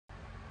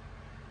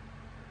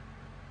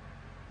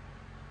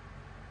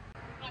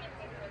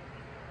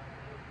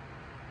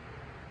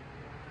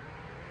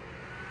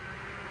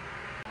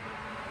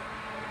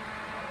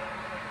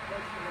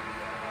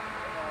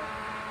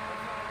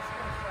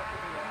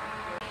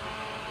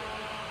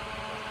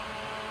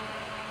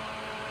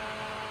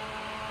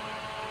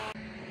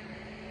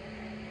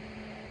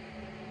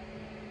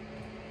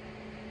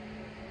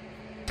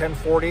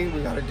10:40,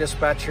 we got a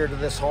dispatch here to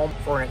this home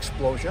for an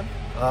explosion.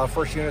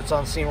 First units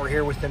on scene were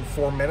here within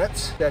 4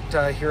 minutes.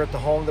 Here at the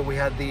home that we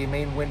had the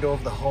main window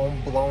of the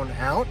home blown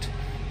out.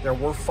 There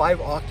were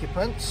 5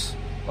 occupants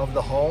of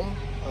the home,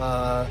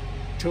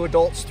 2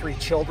 adults, 3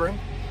 children.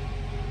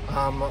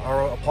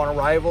 Upon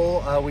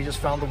arrival, we just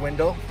found the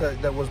window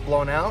that was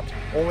blown out.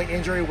 Only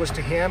injury was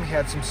to him. He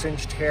had some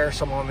singed hair,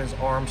 some on his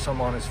arm,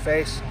 some on his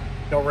face.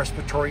 No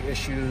respiratory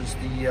issues.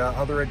 The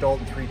other adult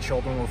and 3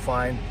 children were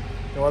fine.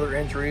 No other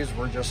injuries.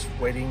 We're just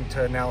waiting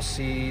to now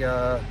see,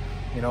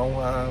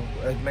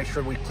 make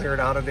sure we cleared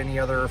out of any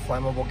other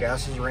flammable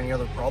gases or any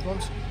other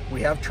problems.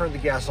 We have turned the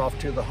gas off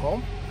to the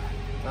home.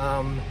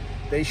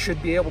 They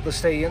should be able to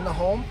stay in the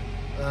home,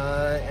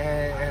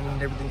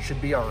 and everything should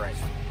be all right.